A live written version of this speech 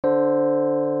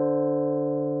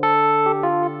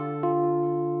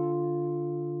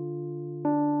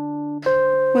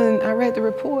When I read the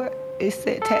report, it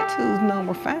said tattoos, none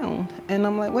were found. And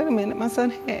I'm like, wait a minute, my son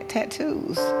had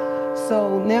tattoos.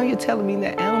 So now you're telling me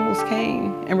that animals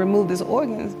came and removed his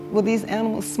organs. Were these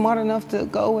animals smart enough to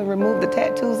go and remove the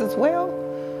tattoos as well?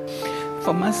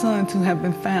 For my son to have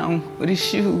been found with his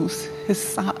shoes, his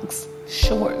socks,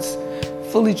 shorts,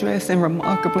 fully dressed and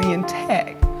remarkably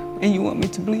intact, and you want me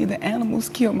to believe that animals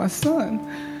killed my son?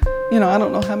 I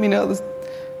don't know how many others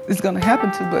it's gonna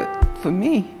happen to, but for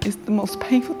me, it's the most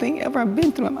painful thing ever I've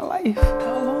been through in my life.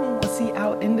 How long was he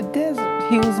out in the desert?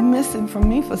 He was missing from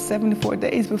me for 74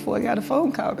 days before I got a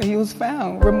phone call that he was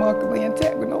found remarkably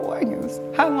intact with no organs.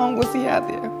 How long was he out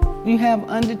there? You have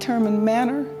undetermined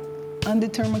manner,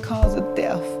 undetermined cause of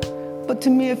death. But to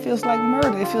me, it feels like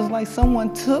murder. It feels like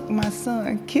someone took my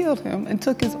son, killed him, and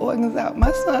took his organs out.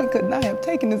 My son could not have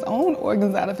taken his own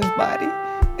organs out of his body.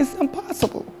 It's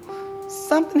impossible.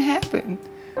 Something happened.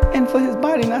 And for his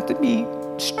body not to be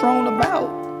strewn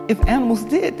about, if animals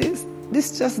did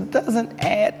this just doesn't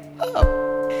add up.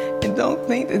 And don't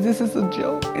think that this is a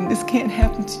joke and this can't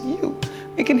happen to you.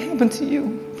 It can happen to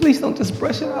you. Please don't just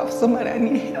brush it off. Somebody, I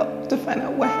need help to find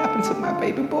out what happened to my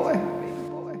baby boy.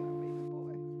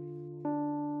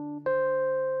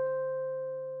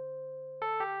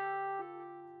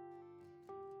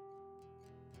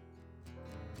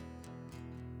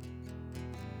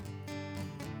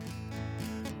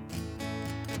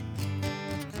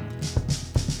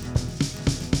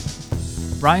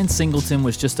 Ryan Singleton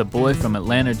was just a boy from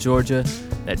Atlanta, Georgia,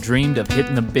 that dreamed of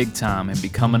hitting the big time and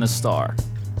becoming a star.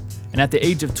 And at the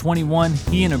age of 21,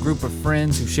 he and a group of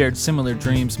friends who shared similar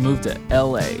dreams moved to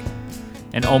LA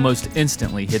and almost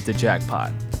instantly hit the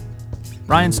jackpot.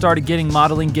 Ryan started getting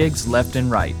modeling gigs left and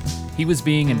right. He was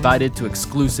being invited to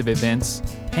exclusive events,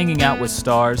 hanging out with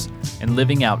stars, and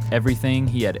living out everything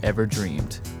he had ever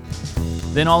dreamed.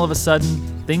 Then all of a sudden,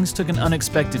 things took an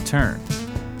unexpected turn.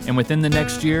 And within the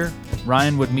next year,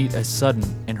 Ryan would meet a sudden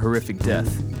and horrific death.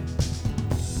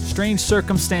 Strange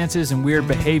circumstances and weird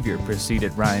behavior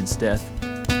preceded Ryan's death,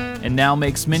 and now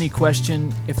makes many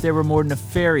question if there were more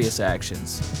nefarious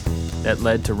actions that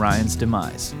led to Ryan's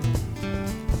demise.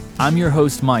 I'm your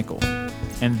host, Michael,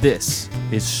 and this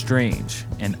is Strange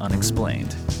and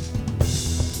Unexplained.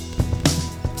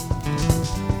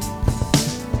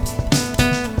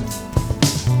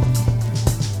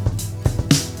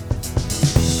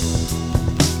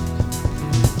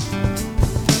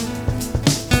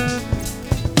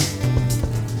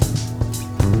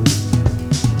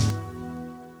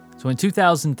 So in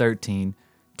 2013,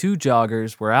 two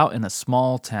joggers were out in a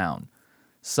small town,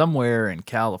 somewhere in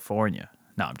California.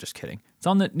 No, I'm just kidding. It's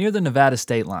near the Nevada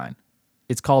state line.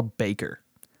 It's called Baker.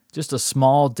 Just a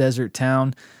small desert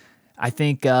town. I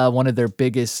think one of their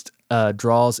biggest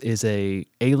draws is a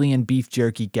alien beef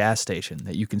jerky gas station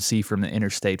that you can see from the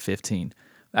Interstate 15.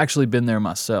 I've actually been there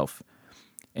myself.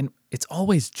 And it's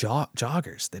always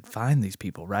joggers that find these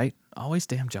people, right? Always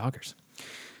damn joggers.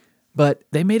 But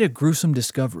they made a gruesome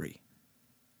discovery.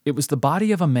 It was the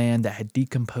body of a man that had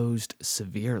decomposed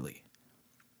severely.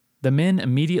 The men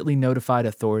immediately notified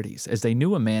authorities as they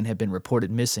knew a man had been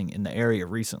reported missing in the area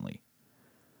recently.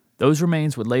 Those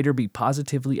remains would later be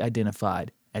positively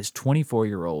identified as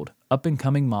 24-year-old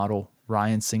up-and-coming model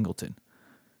Ryan Singleton,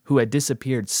 who had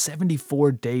disappeared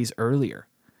 74 days earlier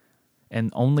and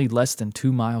only less than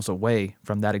 2 miles away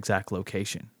from that exact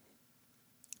location.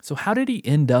 So how did he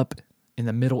end up in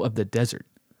the middle of the desert,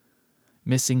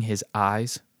 missing his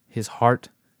eyes, his heart,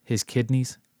 his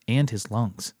kidneys, and his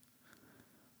lungs?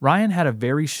 Ryan had a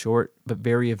very short but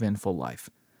very eventful life.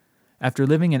 After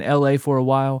living in LA for a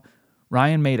while,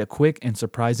 Ryan made a quick and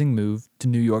surprising move to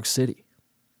New York City.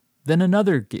 Then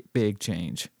another big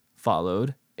change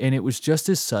followed, and it was just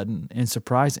as sudden and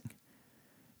surprising.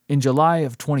 In July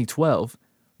of 2012,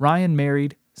 Ryan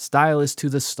married stylist to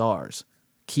the stars,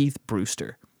 Keith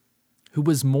Brewster, who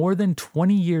was more than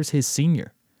 20 years his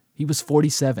senior. He was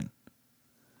 47.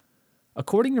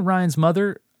 According to Ryan's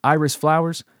mother, Iris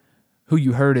Flowers, who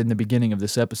you heard in the beginning of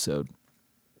this episode,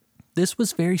 this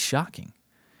was very shocking,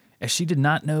 as she did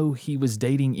not know he was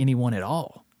dating anyone at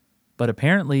all. But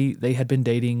apparently, they had been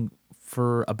dating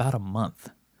for about a month.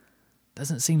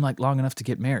 Doesn't seem like long enough to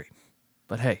get married.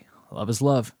 But hey, love is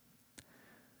love.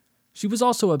 She was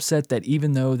also upset that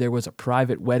even though there was a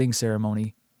private wedding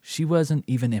ceremony, she wasn't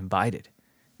even invited.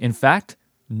 In fact,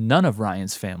 none of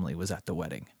Ryan's family was at the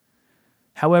wedding.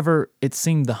 However, it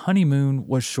seemed the honeymoon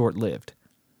was short-lived.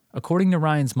 According to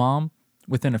Ryan's mom,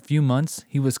 within a few months,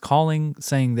 he was calling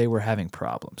saying they were having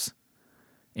problems.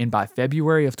 And by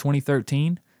February of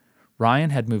 2013, Ryan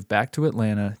had moved back to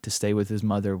Atlanta to stay with his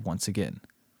mother once again.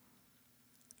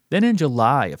 Then in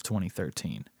July of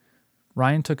 2013,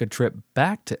 Ryan took a trip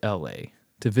back to LA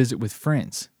to visit with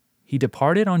friends. He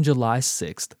departed on July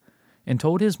 6th and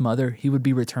told his mother he would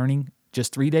be returning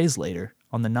just 3 days later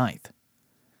on the 9th.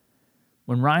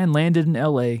 When Ryan landed in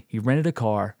LA, he rented a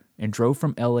car and drove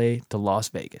from LA to Las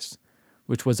Vegas,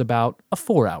 which was about a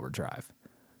 4-hour drive.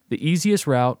 The easiest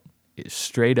route is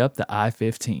straight up the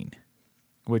I-15,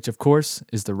 which of course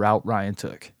is the route Ryan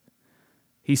took.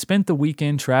 He spent the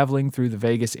weekend traveling through the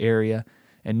Vegas area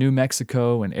and New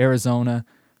Mexico and Arizona,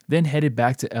 then headed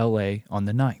back to LA on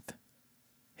the 9th.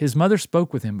 His mother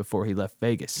spoke with him before he left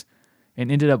Vegas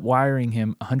and ended up wiring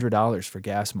him $100 for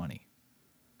gas money.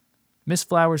 Miss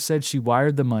Flowers said she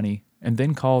wired the money and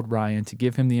then called Ryan to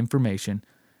give him the information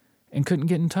and couldn't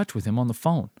get in touch with him on the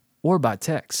phone or by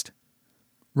text.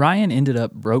 Ryan ended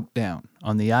up broke down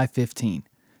on the I-15,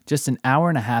 just an hour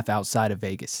and a half outside of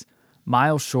Vegas,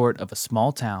 miles short of a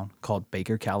small town called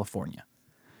Baker, California,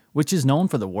 which is known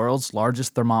for the world's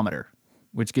largest thermometer,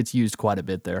 which gets used quite a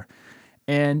bit there,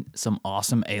 and some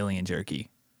awesome alien jerky,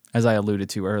 as I alluded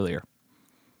to earlier.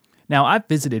 Now, I've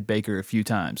visited Baker a few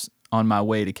times on my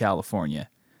way to California,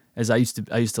 as I used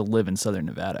to live in southern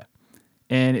Nevada,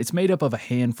 and it's made up of a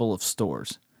handful of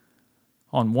stores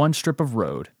on one strip of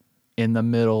road in the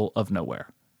middle of nowhere,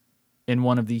 in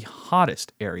one of the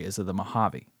hottest areas of the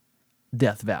Mojave,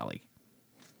 Death Valley.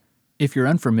 If you're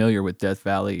unfamiliar with Death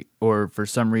Valley, or for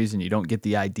some reason you don't get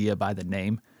the idea by the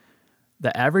name,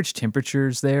 the average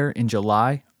temperatures there in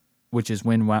July, which is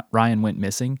when Ryan went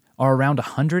missing, are around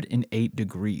 108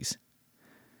 degrees.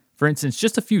 For instance,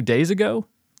 just a few days ago,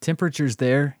 temperatures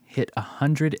there hit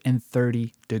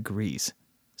 130 degrees.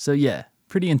 So yeah,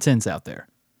 pretty intense out there.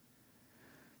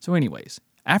 So anyways,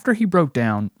 after he broke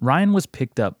down, Ryan was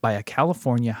picked up by a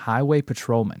California highway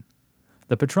patrolman.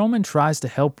 The patrolman tries to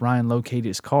help Ryan locate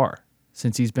his car,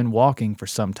 since he's been walking for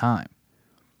some time.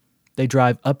 They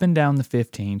drive up and down the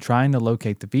 15 trying to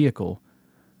locate the vehicle,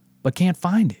 but can't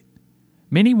find it.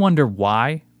 Many wonder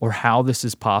why or how this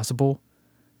is possible,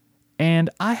 and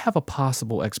I have a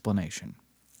possible explanation.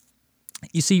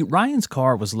 You see, Ryan's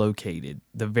car was located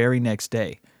the very next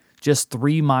day, just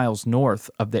 3 miles north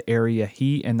of the area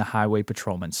he and the highway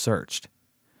patrolman searched.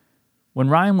 When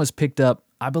Ryan was picked up,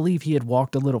 I believe he had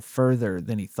walked a little further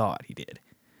than he thought he did,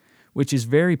 which is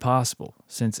very possible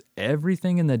since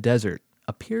everything in the desert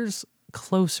appears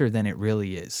closer than it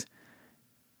really is.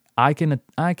 I can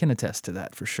attest to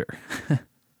that for sure.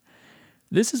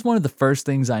 This is one of the first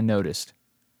things I noticed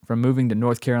from moving to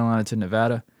North Carolina to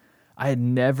Nevada. I had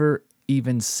never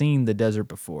even seen the desert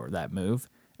before that move,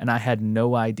 and I had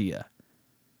no idea.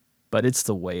 But it's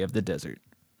the way of the desert.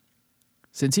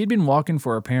 Since he'd been walking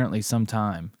for apparently some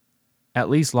time, at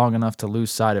least long enough to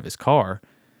lose sight of his car,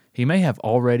 he may have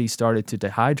already started to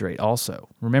dehydrate also.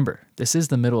 Remember, this is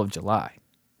the middle of July.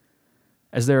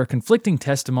 As there are conflicting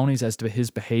testimonies as to his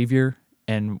behavior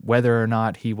and whether or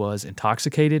not he was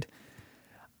intoxicated,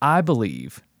 I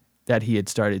believe that he had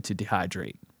started to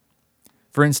dehydrate.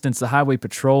 For instance, the highway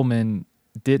patrolman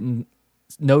didn't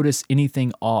notice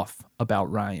anything off about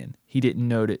Ryan. He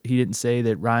didn't say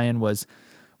that Ryan was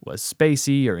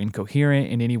spacey or incoherent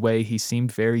in any way. He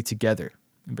seemed very together,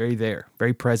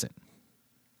 very present.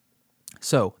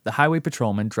 So the highway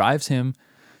patrolman drives him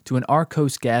to an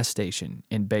Arcos gas station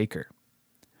in Baker,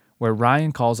 where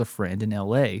Ryan calls a friend in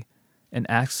LA and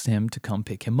asks him to come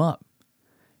pick him up.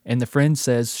 And the friend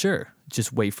says, "Sure,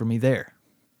 just wait for me there."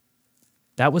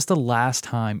 That was the last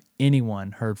time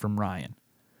anyone heard from Ryan.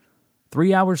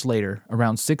 3 hours later,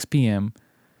 around 6 p.m.,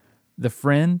 the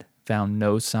friend found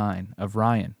no sign of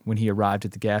Ryan when he arrived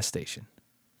at the gas station.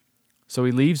 So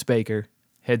he leaves Baker,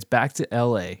 heads back to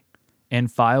LA,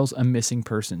 and files a missing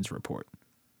persons report.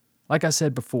 Like I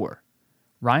said before,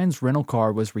 Ryan's rental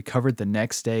car was recovered the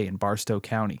next day in Barstow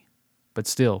County, but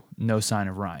still no sign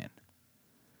of Ryan.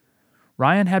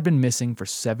 Ryan had been missing for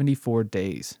 74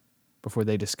 days before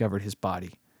they discovered his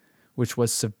body, which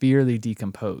was severely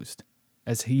decomposed,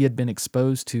 as he had been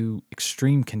exposed to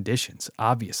extreme conditions,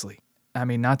 obviously. I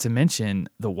mean, not to mention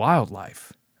the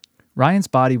wildlife. Ryan's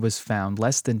body was found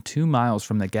less than 2 miles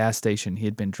from the gas station he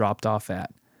had been dropped off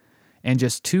at, and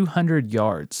just 200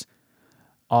 yards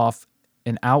off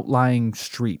an outlying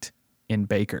street in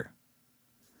Baker.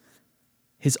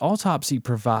 His autopsy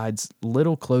provides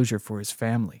little closure for his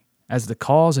family, as the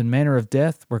cause and manner of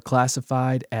death were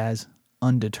classified as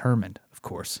undetermined, of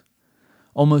course.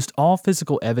 Almost all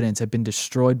physical evidence had been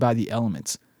destroyed by the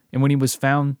elements, and when he was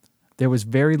found, there was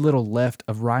very little left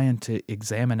of Ryan to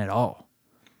examine at all,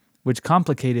 which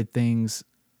complicated things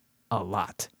a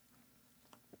lot.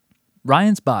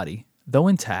 Ryan's body, though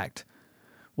intact,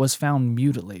 was found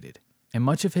mutilated, and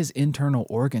much of his internal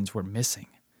organs were missing.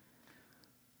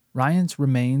 Ryan's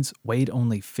remains weighed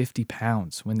only 50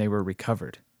 pounds when they were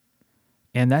recovered.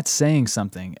 And that's saying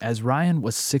something, as Ryan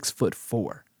was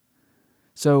 6'4".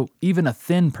 So even a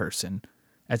thin person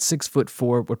at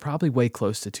 6'4" would probably weigh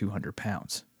close to 200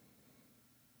 pounds.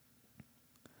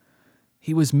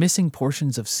 He was missing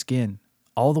portions of skin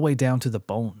all the way down to the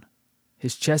bone.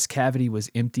 His chest cavity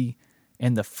was empty,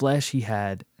 and the flesh he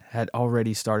had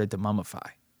already started to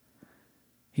mummify.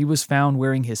 He was found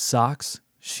wearing his socks,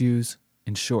 shoes,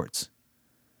 and shorts.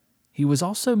 He was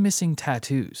also missing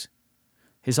tattoos.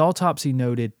 His autopsy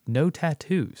noted no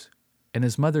tattoos, and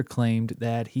his mother claimed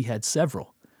that he had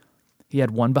several. He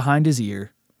had one behind his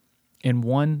ear and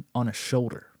one on a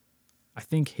shoulder. I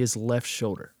think his left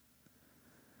shoulder.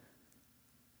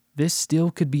 This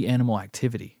still could be animal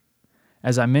activity.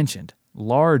 As I mentioned,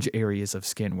 large areas of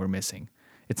skin were missing.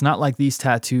 It's not like these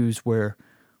tattoos were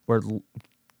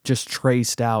just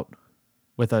traced out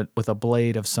with a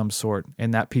blade of some sort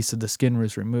and that piece of the skin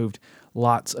was removed.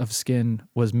 Lots of skin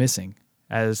was missing,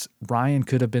 as Ryan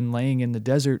could have been laying in the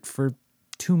desert for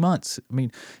 2 months. I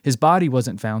mean, his body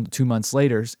wasn't found 2 months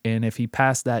later, and if he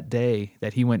passed that day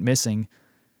that he went missing,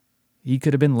 he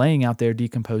could have been laying out there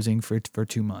decomposing for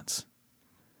 2 months.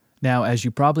 Now, as you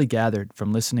probably gathered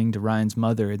from listening to Ryan's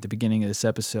mother at the beginning of this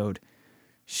episode,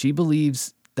 she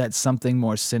believes that something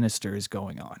more sinister is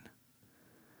going on.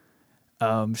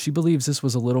 She believes this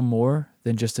was a little more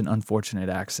than just an unfortunate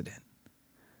accident,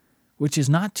 which is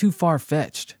not too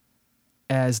far-fetched,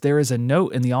 as there is a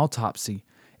note in the autopsy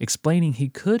explaining he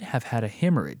could have had a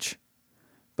hemorrhage,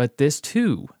 but this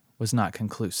too was not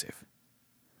conclusive.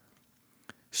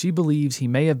 She believes he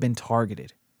may have been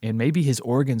targeted, and maybe his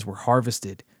organs were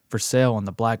harvested for sale on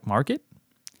the black market.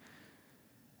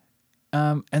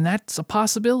 And that's a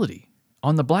possibility.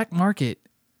 On the black market,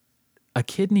 a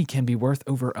kidney can be worth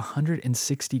over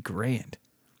 $160,000,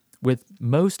 with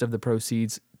most of the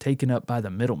proceeds taken up by the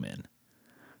middlemen.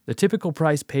 The typical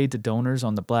price paid to donors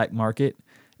on the black market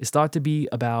is thought to be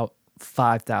about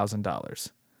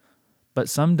 $5,000, but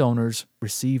some donors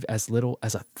receive as little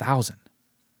as $1,000.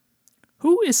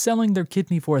 Who is selling their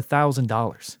kidney for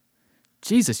 $1,000?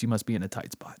 Jesus, you must be in a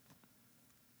tight spot.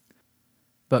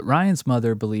 But Ryan's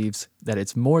mother believes that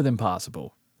it's more than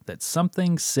possible that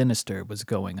something sinister was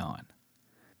going on.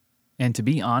 And to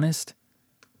be honest,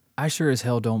 I sure as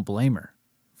hell don't blame her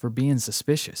for being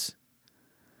suspicious.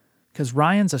 Because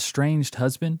Ryan's estranged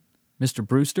husband, Mr.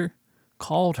 Brewster,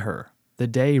 called her the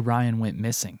day Ryan went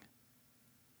missing.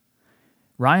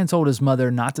 Ryan told his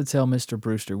mother not to tell Mr.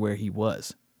 Brewster where he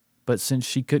was, but since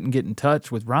she couldn't get in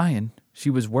touch with Ryan, she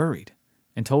was worried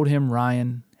and told him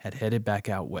Ryan had headed back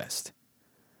out west.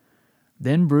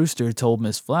 Then Brewster told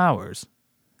Miss Flowers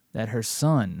that her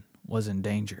son was in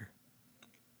danger.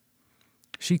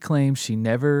 She claims she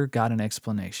never got an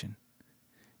explanation,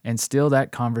 and still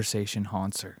that conversation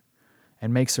haunts her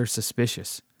and makes her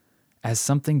suspicious, as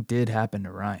something did happen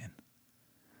to Ryan.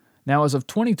 Now, as of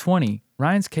 2020,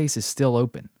 Ryan's case is still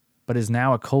open, but is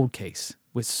now a cold case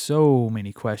with so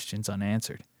many questions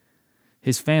unanswered.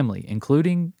 His family,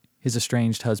 including his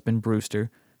estranged husband Brewster,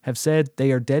 have said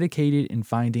they are dedicated in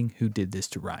finding who did this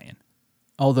to Ryan.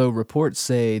 Although reports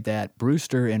say that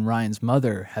Brewster and Ryan's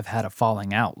mother have had a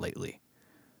falling out lately.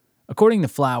 According to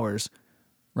Flowers,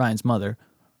 Ryan's mother,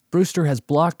 Brewster has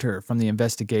blocked her from the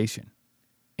investigation,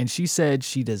 and she said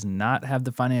she does not have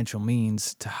the financial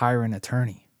means to hire an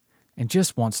attorney and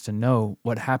just wants to know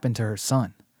what happened to her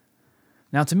son.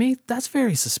 Now, to me, that's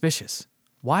very suspicious.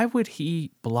 Why would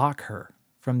he block her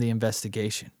from the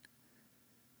investigation?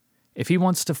 If he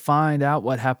wants to find out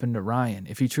what happened to Ryan,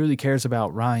 if he truly cares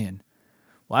about Ryan,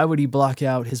 why would he block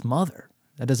out his mother?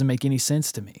 That doesn't make any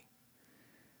sense to me.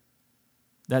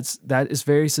 That is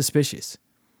very suspicious.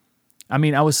 I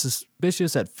mean, I was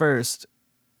suspicious at first,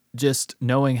 just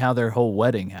knowing how their whole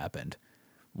wedding happened.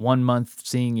 1 month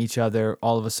seeing each other,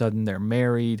 all of a sudden they're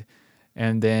married,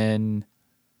 and then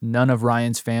none of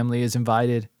Ryan's family is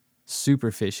invited.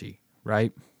 Super fishy,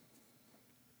 right?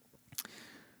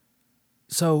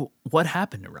 So, what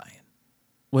happened to Ryan?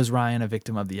 Was Ryan a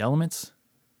victim of the elements?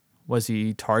 Was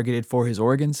he targeted for his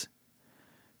organs?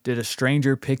 Did a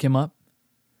stranger pick him up?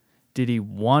 Did he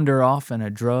wander off in a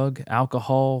drug,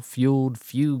 alcohol-fueled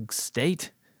fugue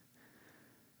state?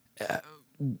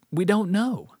 We don't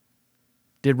know.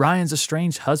 Did Ryan's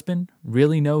estranged husband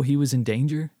really know he was in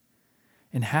danger?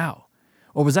 And how?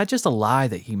 Or was that just a lie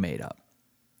that he made up?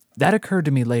 That occurred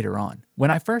to me later on. When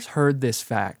I first heard this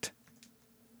fact,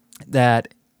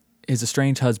 that his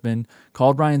estranged husband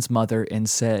called Ryan's mother and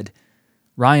said,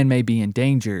 Ryan may be in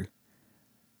danger,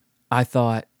 I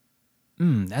thought,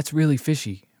 that's really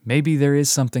fishy. Maybe there is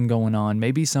something going on.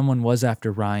 Maybe someone was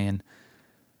after Ryan.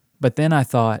 But then I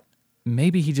thought,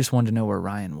 maybe he just wanted to know where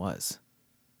Ryan was.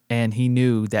 And he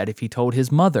knew that if he told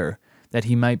his mother that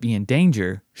he might be in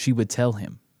danger, she would tell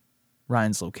him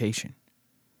Ryan's location.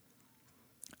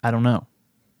 I don't know.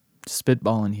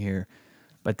 Spitballing here,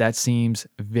 but that seems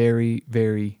very,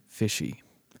 very fishy.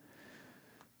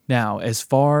 Now, as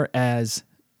far as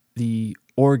the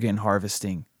organ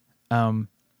harvesting,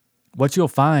 what you'll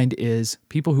find is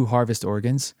people who harvest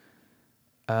organs,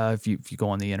 if you go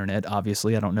on the internet,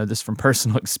 obviously, I don't know this from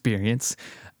personal experience,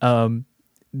 then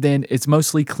it's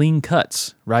mostly clean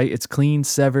cuts, right? It's clean,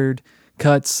 severed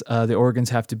cuts. The organs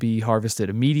have to be harvested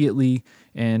immediately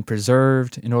and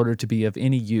preserved in order to be of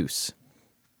any use.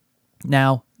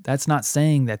 Now, that's not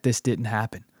saying that this didn't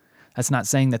happen. That's not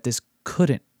saying that this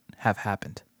couldn't have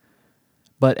happened.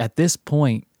 But at this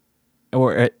point,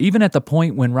 or even at the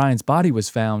point when Ryan's body was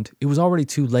found, it was already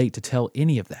too late to tell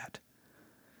any of that.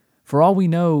 For all we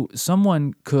know,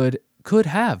 someone could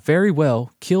have very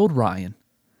well killed Ryan,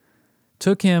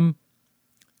 took him,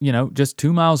 just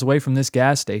 2 miles away from this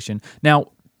gas station.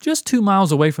 Now, just 2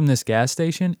 miles away from this gas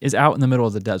station is out in the middle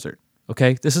of the desert,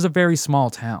 okay? This is a very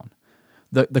small town.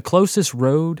 The closest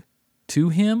road to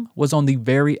him was on the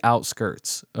very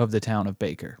outskirts of the town of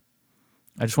Baker.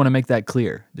 I just want to make that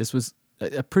clear. This was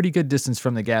a pretty good distance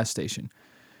from the gas station.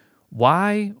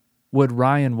 Why would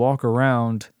Ryan walk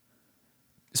around,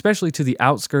 especially to the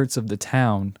outskirts of a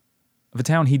town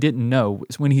he didn't know,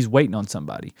 when he's waiting on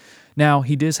somebody? Now,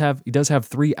 he does have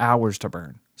 3 hours to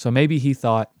burn. So maybe he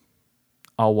thought,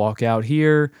 I'll walk out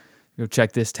here, go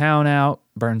check this town out,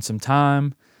 burn some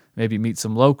time, maybe meet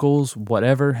some locals,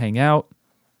 whatever, hang out.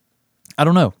 I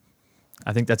don't know.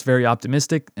 I think that's very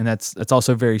optimistic, and that's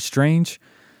also very strange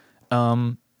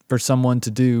for someone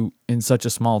to do in such a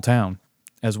small town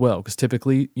as well. Because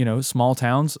typically, small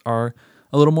towns are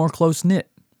a little more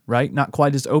close-knit, right? Not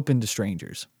quite as open to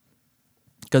strangers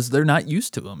because they're not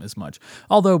used to them as much.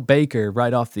 Although Baker,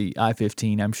 right off the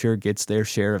I-15, I'm sure gets their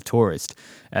share of tourists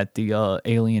at the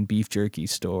alien beef jerky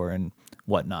store and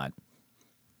whatnot.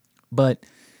 But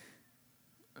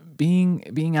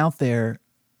being out there,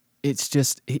 it's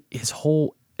just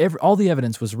all the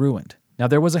evidence was ruined. Now,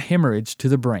 there was a hemorrhage to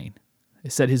the brain. They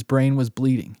said his brain was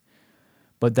bleeding,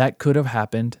 but that could have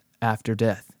happened after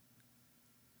death.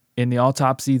 In the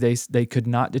autopsy, they could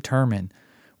not determine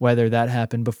whether that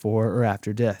happened before or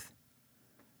after death.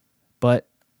 But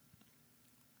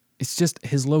it's just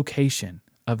his location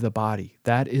of the body.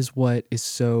 That is what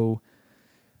is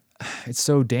it's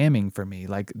so damning for me.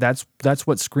 Like that's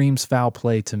what screams foul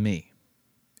play to me,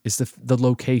 is the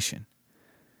location.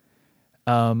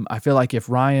 I feel like if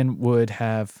Ryan would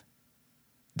have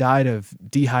died of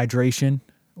dehydration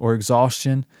or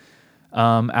exhaustion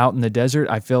out in the desert,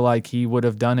 I feel like he would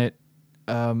have done it.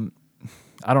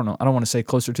 I don't know. I don't want to say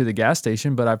closer to the gas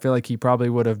station, but I feel like he probably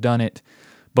would have done it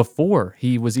before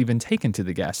he was even taken to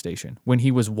the gas station, when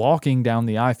he was walking down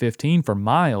the I-15 for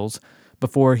miles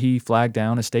before he flagged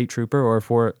down a state trooper, or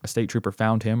before a state trooper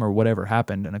found him, or whatever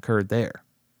happened and occurred there.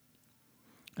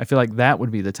 I feel like that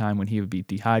would be the time when he would be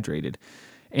dehydrated.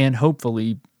 And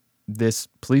hopefully this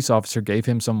police officer gave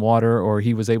him some water, or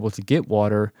he was able to get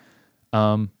water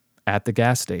at the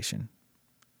gas station.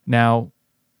 Now,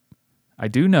 I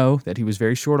do know that he was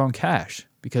very short on cash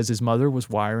because his mother was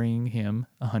wiring him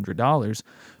 $100,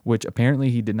 which apparently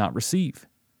he did not receive.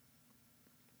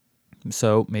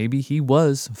 So maybe he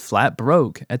was flat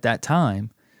broke at that time,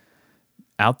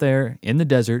 out there in the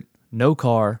desert, no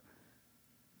car,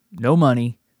 no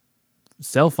money,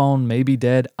 cell phone maybe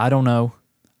dead. I don't know.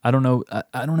 I don't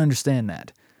understand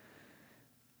that.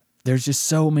 There's just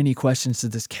so many questions to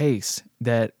this case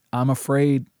that I'm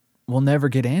afraid will never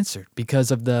get answered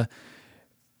because of the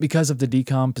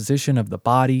decomposition of the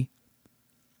body,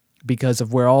 because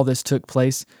of where all this took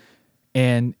place.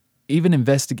 And even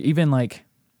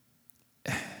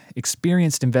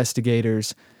experienced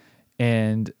investigators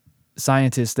and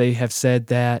scientists, they have said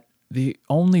that the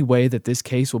only way that this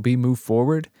case will be moved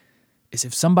forward is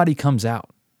if somebody comes out,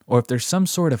 or if there's some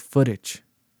sort of footage,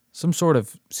 some sort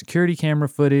of security camera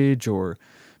footage, or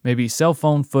maybe cell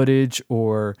phone footage,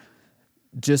 or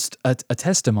just a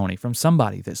testimony from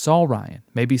somebody that saw Ryan,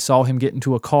 maybe saw him get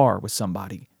into a car with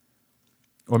somebody,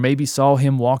 or maybe saw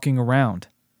him walking around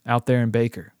out there in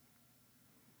Baker.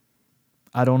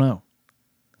 I don't know.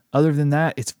 Other than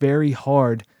that, it's very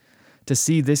hard to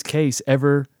see this case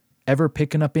ever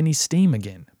picking up any steam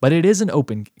again. But it is an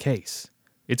open case.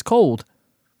 It's cold,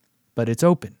 but it's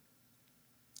open.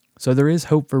 So there is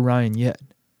hope for Ryan yet.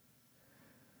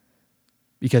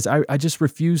 Because I just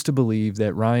refuse to believe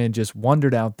that Ryan just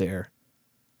wandered out there.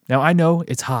 Now, I know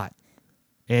it's hot,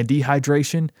 and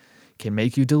dehydration can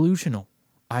make you delusional.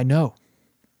 I know.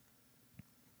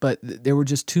 but there were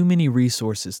just too many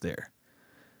resources there.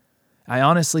 I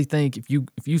honestly think if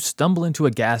you stumble into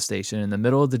a gas station in the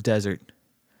middle of the desert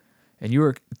and you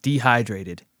are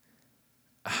dehydrated,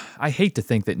 I hate to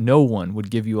think that no one would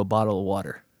give you a bottle of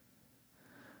water.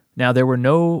 Now, there were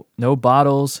no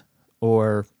bottles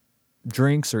or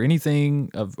drinks or anything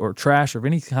or trash of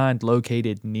any kind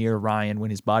located near Ryan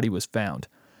when his body was found.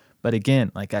 But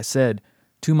again, like I said,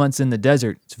 2 months in the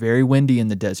desert, it's very windy in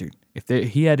the desert. If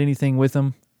he had anything with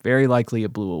him, very likely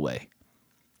it blew away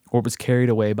or was carried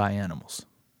away by animals.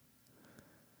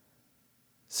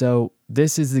 So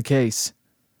this is the case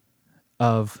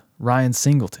of Ryan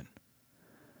Singleton.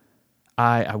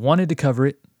 I wanted to cover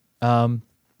it.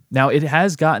 Now, it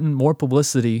has gotten more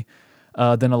publicity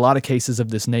than a lot of cases of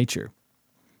this nature.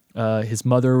 His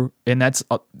mother, and that's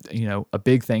a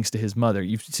big thanks to his mother.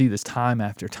 You see this time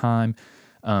after time.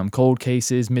 Cold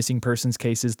cases, missing persons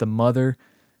cases. The mother,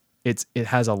 it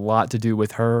has a lot to do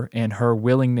with her and her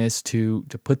willingness to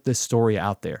put this story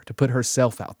out there, to put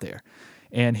herself out there.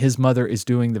 And his mother is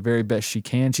doing the very best she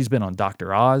can. She's been on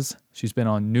Dr. Oz. She's been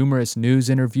on numerous news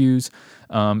interviews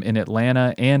in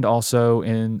Atlanta and also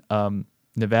in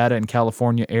Nevada and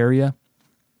California area.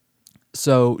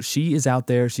 So she is out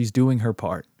there. She's doing her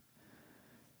part.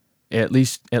 At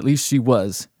least she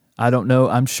was. I don't know.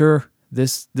 I'm sure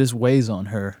this weighs on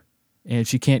her, and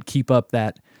she can't keep up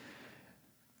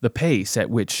the pace at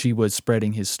which she was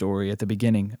spreading his story at the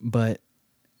beginning. But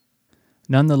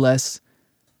nonetheless,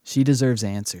 she deserves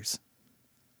answers.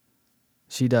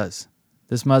 She does.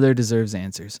 This mother deserves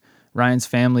answers. Ryan's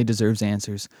family deserves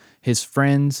answers. His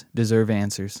friends deserve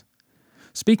answers.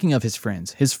 Speaking of his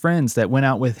friends that went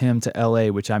out with him to LA,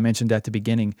 which I mentioned at the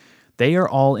beginning, they are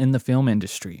all in the film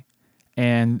industry.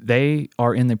 And they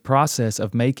are in the process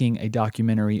of making a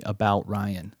documentary about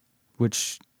Ryan,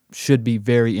 which should be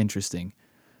very interesting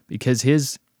because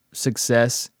his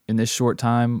success in this short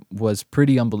time was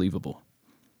pretty unbelievable.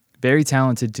 Very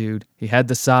talented dude. He had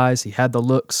the size, he had the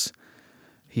looks,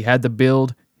 he had the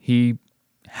build, he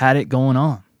had it going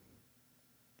on.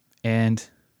 And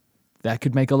that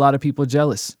could make a lot of people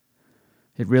jealous.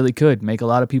 It really could make a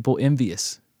lot of people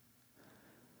envious.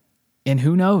 And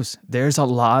who knows? There's a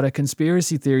lot of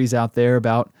conspiracy theories out there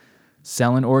about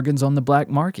selling organs on the black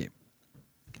market,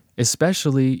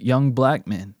 especially young black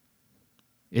men.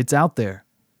 It's out there.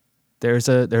 There's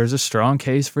a strong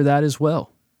case for that as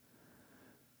well.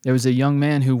 There was a young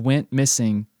man who went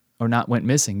missing, or not went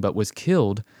missing, but was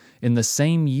killed in the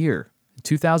same year,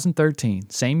 2013,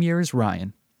 same year as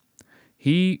Ryan.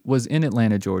 He was in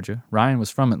Atlanta, Georgia. Ryan was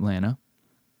from Atlanta.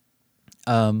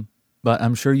 But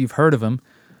I'm sure you've heard of him.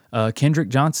 Kendrick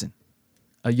Johnson,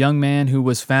 a young man who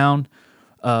was found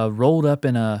rolled up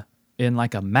in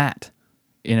like a mat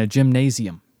in a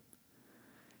gymnasium.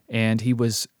 And he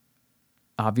was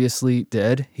obviously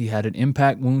dead. He had an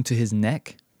impact wound to his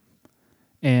neck.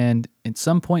 And at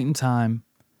some point in time,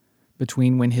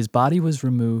 between when his body was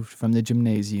removed from the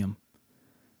gymnasium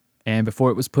and before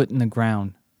it was put in the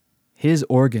ground, his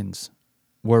organs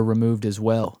were removed as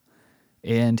well.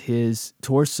 And his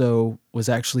torso was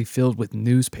actually filled with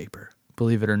newspaper,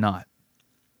 believe it or not.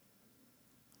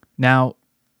 Now,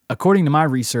 according to my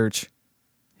research,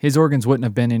 his organs wouldn't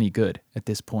have been any good at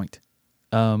this point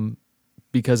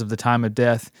because of the time of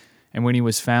death and when he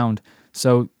was found.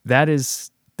 So that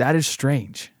is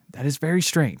strange. That is very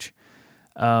strange.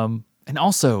 And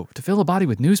also, to fill a body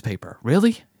with newspaper,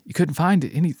 really? You couldn't find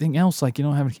anything else? Like, you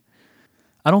don't have any...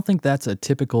 I don't think that's a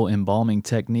typical embalming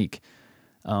technique,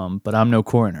 but I'm no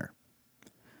coroner.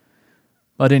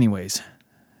 But anyways,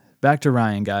 back to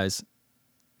Ryan, guys.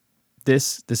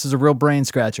 This is a real brain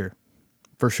scratcher,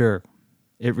 for sure.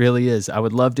 It really is. I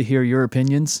would love to hear your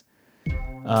opinions.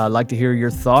 I'd like to hear your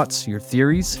thoughts, your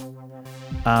theories.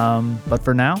 But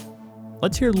for now,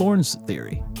 let's hear Lauren's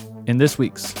theory in this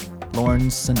week's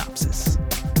Lauren's Synopsis.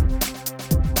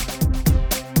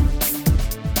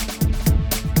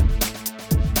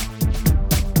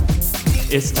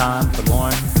 It's time for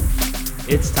Lauren.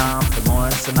 It's time for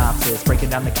Lauren's Synopsis. Breaking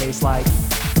down the case like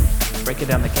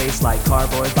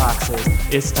cardboard boxes.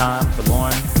 It's time for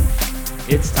Lauren.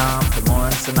 It's time for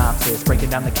Lauren's Synopsis. Breaking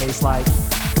down the case like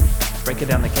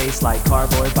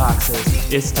cardboard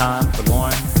boxes. It's time for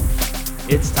Lauren.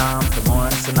 It's time for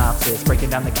Lauren's Synopsis. Breaking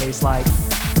down the case like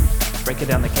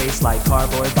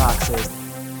cardboard boxes.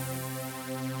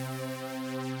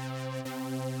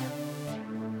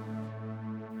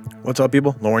 What's up,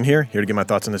 people? Lauren here to get my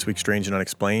thoughts on this week's Strange and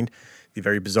Unexplained, the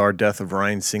very bizarre death of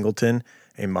Ryan Singleton,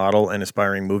 a model and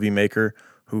aspiring movie maker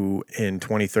who in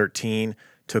 2013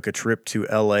 took a trip to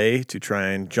LA to try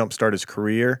and jumpstart his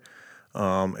career.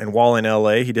 And while in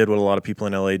LA, he did what a lot of people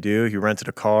in LA do. He rented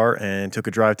a car and took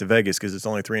a drive to Vegas because it's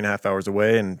only 3.5 hours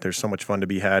away, and there's so much fun to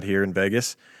be had here in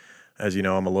Vegas. As you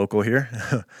know, I'm a local here.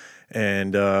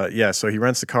 And so he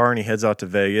rents the car and he heads out to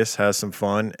Vegas, has some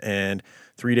fun. And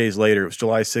 3 days later, it was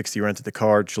July 6th, he rented the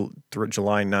car.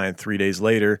 July 9th, 3 days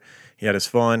later, he had his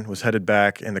fun, was headed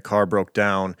back, and the car broke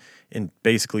down in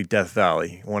basically Death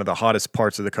Valley, one of the hottest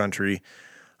parts of the country.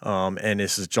 And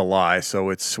this is July, so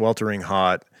it's sweltering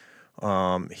hot.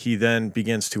 He then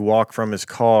begins to walk from his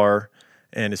car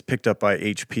and is picked up by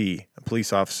HP, a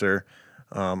police officer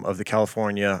of the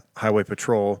California Highway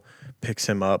Patrol, picks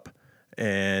him up,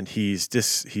 and he's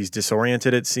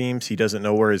disoriented, it seems. He doesn't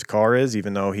know where his car is,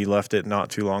 even though he left it not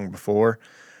too long before.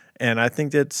 And I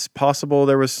think it's possible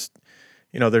there's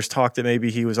talk that maybe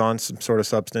he was on some sort of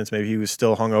substance. Maybe he was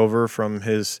still hungover from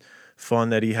his fun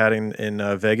that he had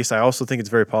in Vegas. I also think it's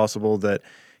very possible that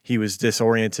he was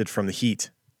disoriented from the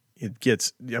heat. It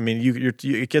gets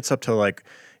up to like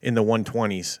in the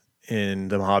 120s in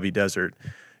the Mojave Desert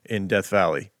in Death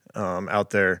Valley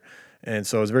out there. And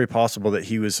so it's very possible that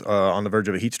he was on the verge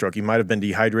of a heat stroke. He might have been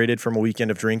dehydrated from a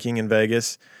weekend of drinking in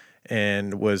Vegas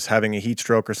and was having a heat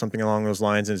stroke or something along those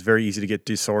lines. And it's very easy to get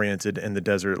disoriented in the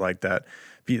desert like that.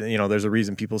 There's a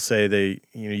reason people say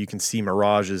you can see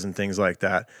mirages and things like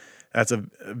that. That's a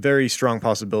very strong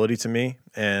possibility to me.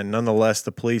 And nonetheless,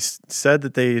 the police said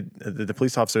that the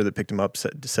police officer that picked him up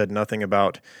said nothing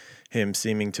about him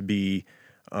seeming to be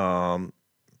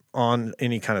on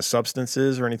any kind of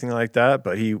substances or anything like that,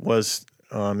 but he was,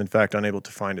 in fact, unable to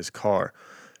find his car.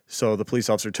 So the police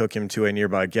officer took him to a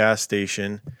nearby gas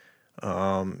station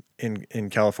in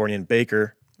California, in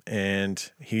Baker, and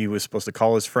he was supposed to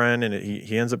call his friend, and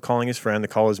he ends up calling his friend. The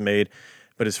call is made,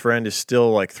 but his friend is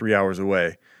still like 3 hours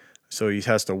away. So he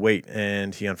has to wait,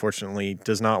 and he unfortunately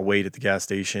does not wait at the gas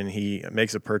station. He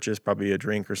makes a purchase, probably a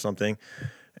drink or something,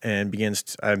 and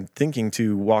begins, I'm thinking,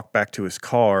 to walk back to his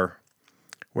car,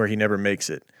 where he never makes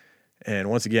it. And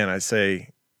once again, I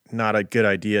say not a good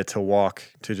idea to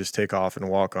just take off and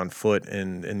walk on foot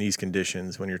in these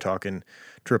conditions when you're talking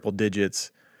triple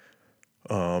digits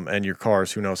and your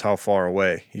car's who knows how far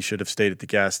away. He should have stayed at the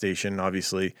gas station,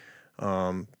 obviously.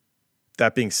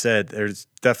 That being said, there's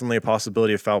definitely a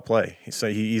possibility of foul play. So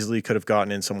he easily could have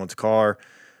gotten in someone's car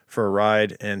for a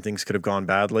ride and things could have gone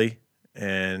badly.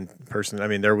 And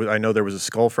I know there was a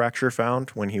skull fracture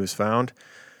found when he was found.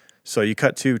 So you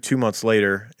cut to 2 months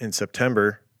later in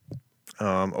September,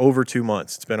 over 2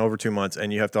 months. It's been over 2 months,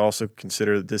 and you have to also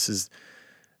consider that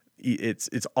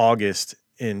it's August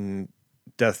in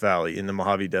Death Valley in the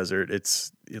Mojave Desert.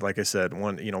 It's, like I said,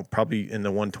 probably in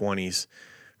the 120s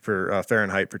for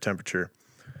Fahrenheit for temperature.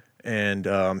 And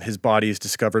his body is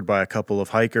discovered by a couple of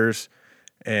hikers,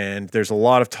 and there's a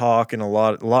lot of talk and a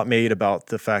lot made about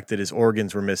the fact that his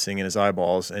organs were missing in his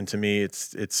eyeballs. And to me,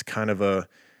 it's kind of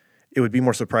it would be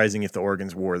more surprising if the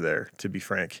organs were there, to be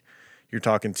frank. You're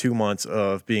talking 2 months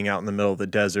of being out in the middle of the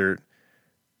desert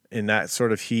in that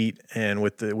sort of heat, and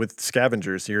with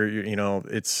scavengers.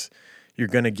 You're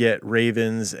going to get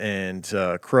ravens and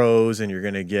crows, and you're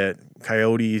going to get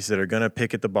coyotes that are going to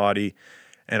pick at the body.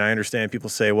 And I understand people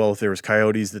say, well, if there was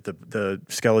coyotes, that the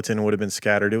skeleton would have been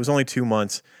scattered. It was only 2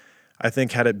 months. I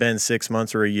think had it been 6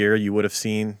 months or a year, you would have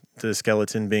seen the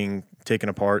skeleton being taken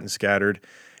apart and scattered.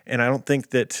 And I don't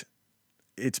think that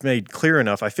it's made clear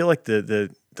enough. I feel like the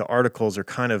articles are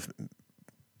kind of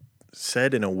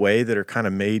said in a way that are kind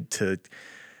of made to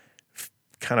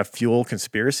kind of fuel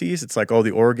conspiracies. It's like, oh,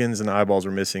 the organs and the eyeballs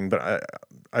were missing, but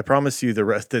I promise you the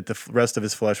rest of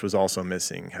his flesh was also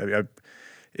missing.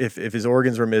 If his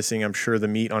organs were missing, I'm sure the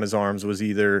meat on his arms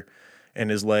and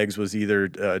his legs was either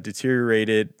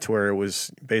deteriorated to where it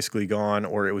was basically gone,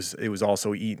 or it was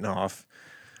also eaten off.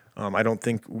 I don't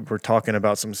think we're talking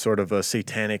about some sort of a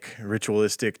satanic,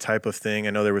 ritualistic type of thing. I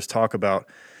know there was talk about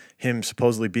him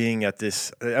supposedly being at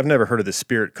this. I've never heard of the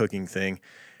spirit cooking thing,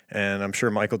 and I'm sure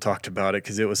Michael talked about it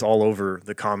because it was all over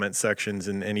the comment sections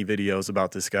and any videos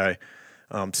about this guy.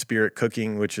 Spirit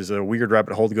cooking, which is a weird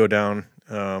rabbit hole to go down.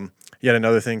 Yet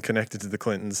another thing connected to the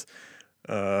Clintons,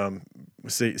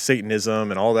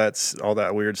 Satanism and all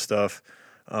that weird stuff.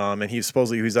 And he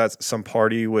was at some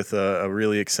party with a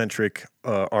really eccentric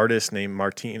artist named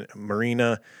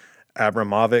Marina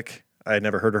Abramovic. I had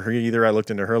never heard of her either. I looked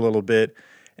into her a little bit.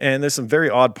 And there's some very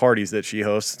odd parties that she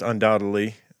hosts,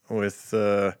 undoubtedly, with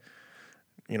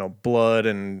blood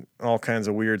and all kinds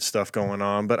of weird stuff going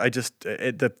on. But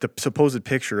the supposed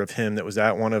picture of him that was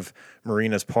at one of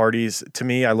Marina's parties, to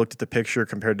me, I looked at the picture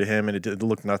compared to him, and it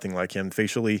looked nothing like him.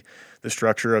 Facially, the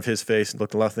structure of his face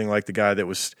looked nothing like the guy that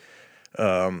was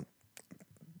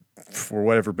for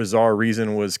whatever bizarre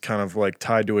reason, was kind of like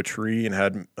tied to a tree and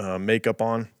had makeup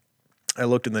on. I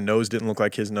looked and the nose didn't look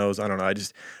like his nose. I don't know.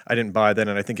 I didn't buy that,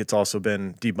 and I think it's also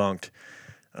been debunked.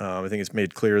 I think it's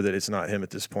made clear that it's not him at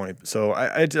this point. So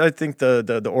I think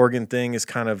the organ thing is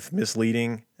kind of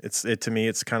misleading. To me,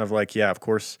 it's kind of like, yeah, of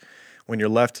course,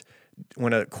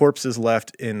 when a corpse is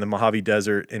left in the Mojave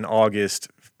Desert in August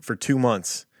for 2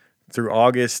 months, through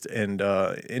August and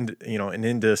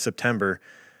into September,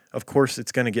 of course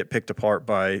it's going to get picked apart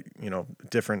by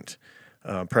different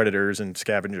predators and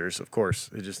scavengers. Of course,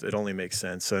 it only makes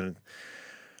sense. And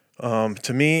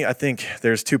to me, I think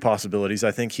there's two possibilities.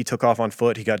 I think he took off on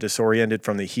foot. He got disoriented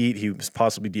from the heat. He was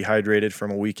possibly dehydrated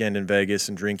from a weekend in Vegas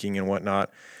and drinking and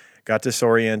whatnot. Got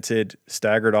disoriented,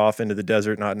 staggered off into the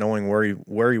desert, not knowing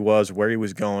where he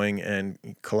was going, and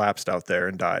he collapsed out there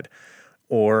and died.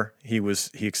 Or he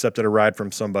accepted a ride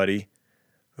from somebody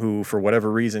who, for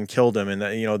whatever reason, killed him. And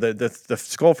that, the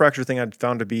skull fracture thing I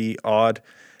found to be odd.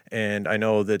 And I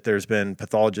know that there's been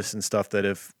pathologists and stuff that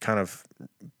have kind of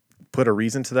put a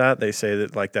reason to that. They say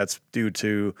that like that's due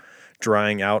to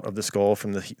drying out of the skull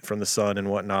from the sun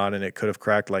and whatnot, and it could have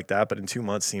cracked like that. But in 2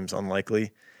 months seems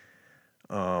unlikely.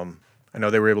 I know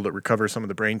they were able to recover some of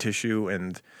the brain tissue,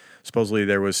 and supposedly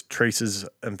there was traces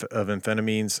of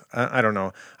amphetamines. I don't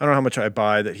know. I don't know how much I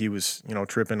buy that he was,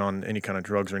 tripping on any kind of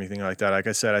drugs or anything like that. Like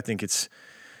I said, I think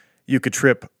you could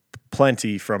trip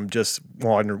plenty from just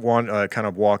kind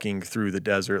of walking through the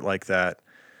desert like that.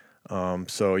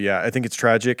 So yeah, I think it's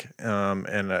tragic.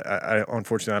 And I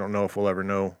unfortunately, I don't know if we'll ever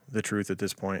know the truth at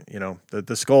this point.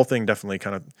 The skull thing definitely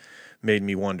kind of made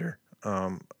me wonder.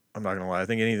 I'm not gonna lie. I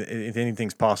think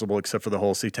anything's possible except for the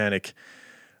whole satanic,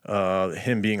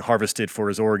 him being harvested for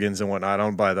his organs and whatnot. I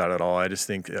don't buy that at all. I just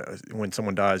think when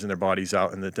someone dies and their body's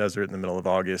out in the desert in the middle of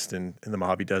August and in the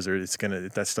Mojave Desert,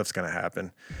 that stuff's gonna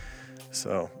happen.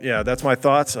 So yeah, that's my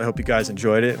thoughts. I hope you guys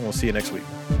enjoyed it, and we'll see you next week.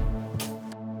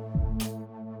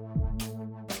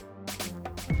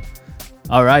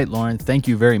 All right, Lauren, thank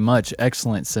you very much.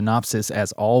 Excellent synopsis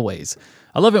as always.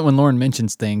 I love it when Lauren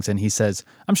mentions things and he says,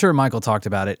 I'm sure Michael talked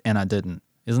about it and I didn't.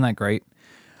 Isn't that great?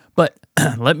 But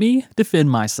let me defend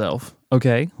myself,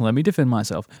 okay? Let me defend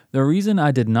myself. The reason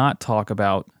I did not talk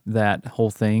about that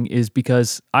whole thing is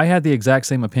because I had the exact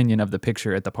same opinion of the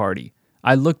picture at the party.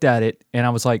 I looked at it and I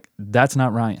was like, that's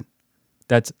not Ryan.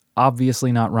 That's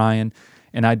obviously not Ryan.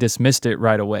 And I dismissed it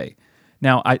right away.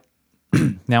 Now, I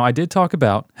did talk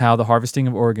about how the harvesting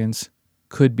of organs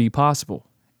could be possible,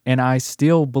 and I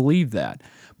still believe that,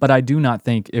 but I do not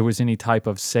think it was any type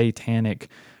of satanic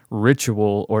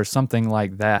ritual or something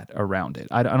like that around it.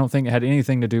 I don't think it had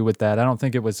anything to do with that. I don't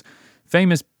think it was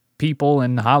famous people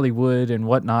in Hollywood and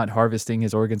whatnot harvesting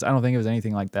his organs. I don't think it was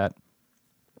anything like that.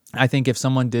 I think if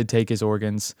someone did take his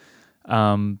organs,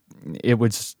 it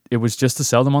was just to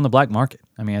sell them on the black market.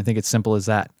 I mean, I think it's simple as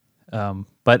that.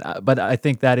 But I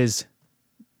think that is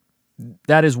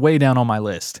way down on my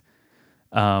list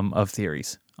of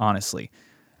theories, honestly.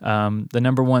 The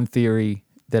number one theory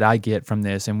that I get from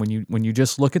this, and when you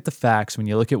just look at the facts, when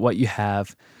you look at what you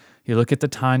have, you look at the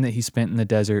time that he spent in the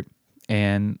desert,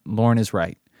 and Lauren is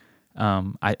right.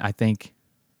 I think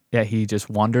that he just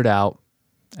wandered out.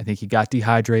 I think he got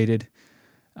dehydrated,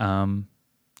 and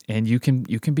you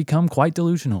can become quite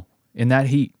delusional in that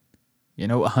heat.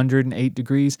 108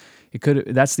 degrees.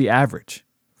 That's the average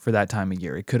for that time of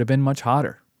year. It could have been much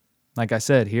hotter. Like I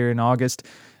said, here in August,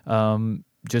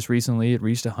 just recently it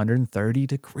reached 130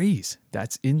 degrees.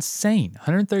 That's insane.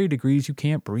 130 degrees, you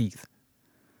can't breathe.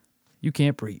 You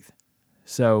can't breathe.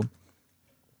 So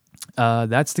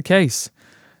that's the case.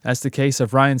 That's the case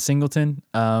of Ryan Singleton.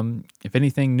 If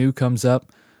anything new comes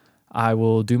up, I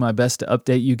will do my best to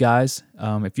update you guys.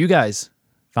 If you guys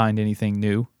find anything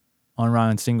new on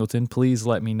Ryan Singleton, please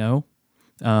let me know.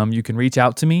 You can reach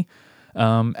out to me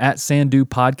at Sandu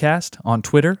Podcast on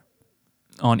Twitter,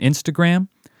 on Instagram,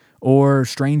 or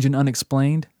Strange and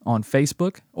Unexplained on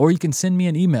Facebook, or you can send me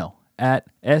an email at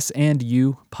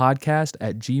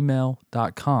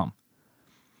sandupodcast@gmail.com.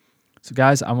 So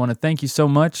guys, I want to thank you so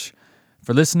much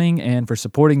for listening and for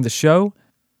supporting the show.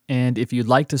 And if you'd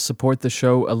like to support the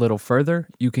show a little further,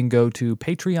 you can go to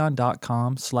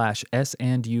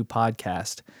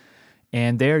patreon.com/sandupodcast.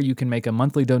 And there you can make a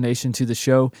monthly donation to the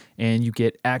show, and you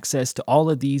get access to all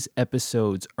of these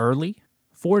episodes early,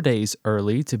 4 days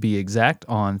early to be exact,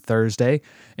 on Thursday.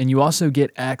 And you also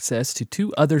get access to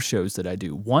 2 other shows that I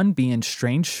do. One being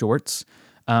Strange Shorts,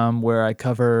 where I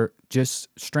cover just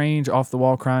strange,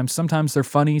 off-the-wall crimes. Sometimes they're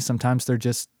funny, sometimes they're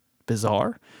just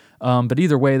bizarre. But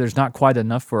either way, there's not quite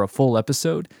enough for a full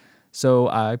episode, so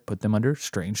I put them under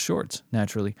Strange Shorts,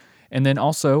 naturally. And then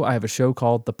also, I have a show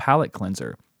called The Palate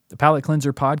Cleanser. The Palate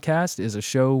Cleanser podcast is a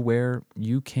show where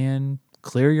you can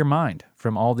clear your mind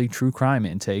from all the true crime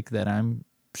intake that I'm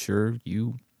sure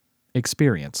you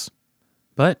experience.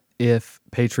 But if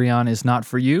Patreon is not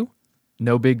for you,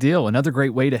 no big deal. Another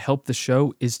great way to help the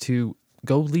show is to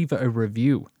go leave a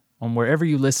review on wherever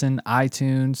you listen,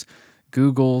 iTunes,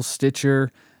 Google,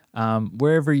 Stitcher,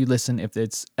 wherever you listen. If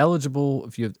it's eligible,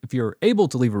 if you're able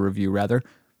to leave a review, rather,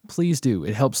 please do.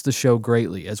 It helps the show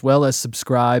greatly, as well as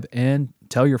subscribe and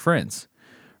tell your friends.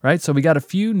 Right? So we got a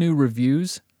few new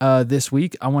reviews this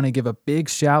week. I want to give a big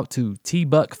shout to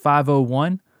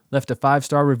TBuck501. Left a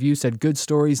 5-star review, said good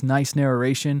stories, nice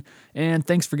narration, and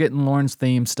thanks for getting Lauren's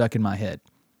theme stuck in my head.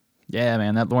 Yeah,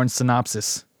 man, that Lauren's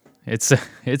synopsis. It's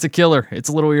a killer. It's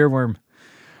a little earworm.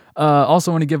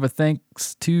 Also want to give a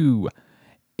thanks to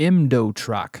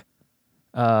Imdotrock.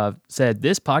 Said,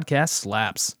 this podcast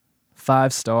slaps.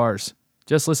 5 stars.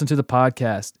 Just listen to the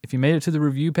podcast. If you made it to the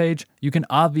review page, you can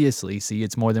obviously see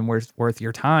it's more than worth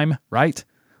your time, right?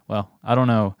 Well, I don't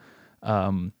know.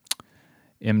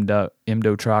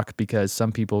 Imdotrock, because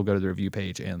some people go to the review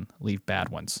page and leave bad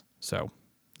ones. So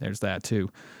there's that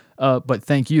too. But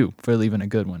thank you for leaving a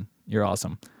good one. You're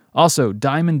awesome. Also,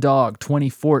 Diamond Dog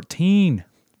 2014,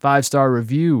 5-star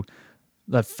review.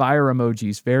 The fire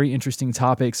emojis, very interesting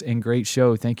topics and great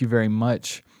show. Thank you very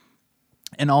much.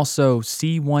 And also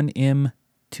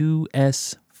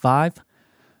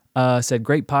C1M2S5 said,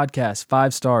 great podcast,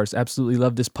 5 stars. Absolutely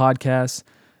love this podcast.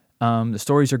 The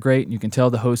stories are great, and you can tell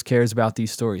the host cares about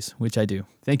these stories, which I do.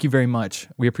 Thank you very much.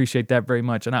 We appreciate that very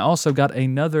much. And I also got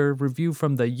another review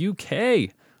from the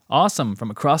UK. Awesome,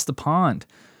 from across the pond.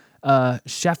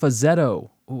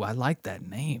 Shafazetto. Ooh, I like that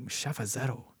name,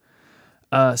 Shafazetto.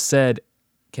 Said,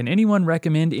 can anyone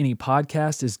recommend any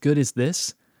podcast as good as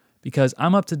this? Because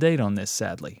I'm up to date on this,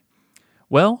 sadly.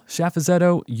 Well,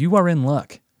 Shafazetto, you are in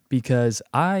luck, because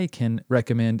I can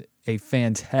recommend a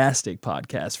fantastic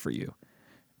podcast for you.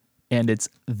 And it's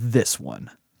this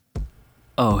one.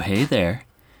 Oh, hey there.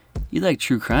 You like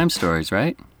true crime stories,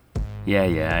 right?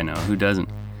 Yeah, I know. Who doesn't?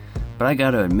 But I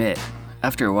gotta admit,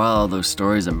 after a while, all those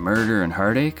stories of murder and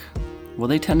heartache, well,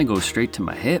 they tend to go straight to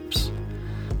my hips.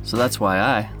 So that's why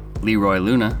I, Leroy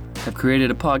Luna, have created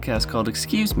a podcast called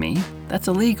Excuse Me, That's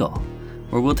Illegal,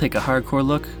 where we'll take a hardcore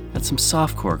look at some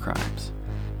softcore crimes.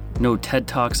 No TED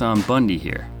Talks on Bundy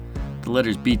here. The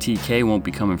letters BTK won't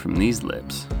be coming from these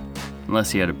lips. Unless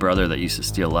he had a brother that used to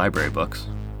steal library books.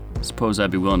 Suppose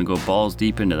I'd be willing to go balls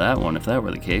deep into that one if that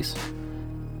were the case.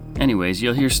 Anyways,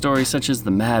 you'll hear stories such as the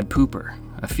Mad Pooper,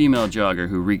 a female jogger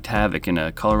who wreaked havoc in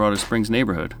a Colorado Springs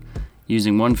neighborhood,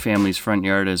 using one family's front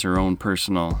yard as her own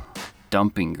personal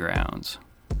dumping grounds.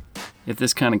 If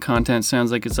this kind of content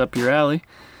sounds like it's up your alley,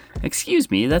 Excuse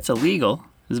Me, That's Illegal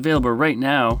is available right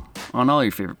now on all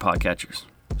your favorite podcatchers.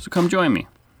 So come join me.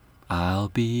 I'll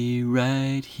be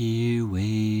right here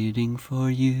waiting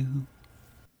for you.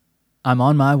 I'm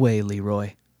on my way,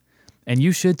 Leroy. And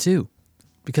you should too,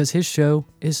 because his show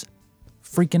is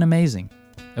freaking amazing.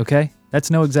 Okay? That's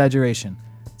no exaggeration.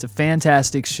 It's a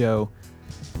fantastic show.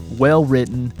 Well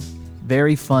written,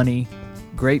 very funny,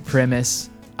 great premise.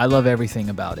 I love everything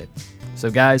about it. So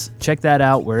guys, check that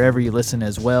out wherever you listen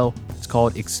as well. It's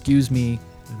called Excuse Me,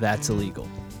 That's Illegal.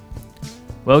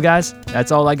 Well guys,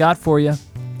 that's all I got for you.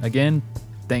 Again,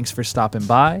 thanks for stopping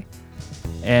by,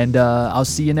 and I'll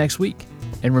see you next week.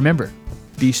 And remember,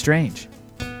 be strange.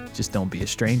 Just don't be a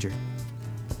stranger.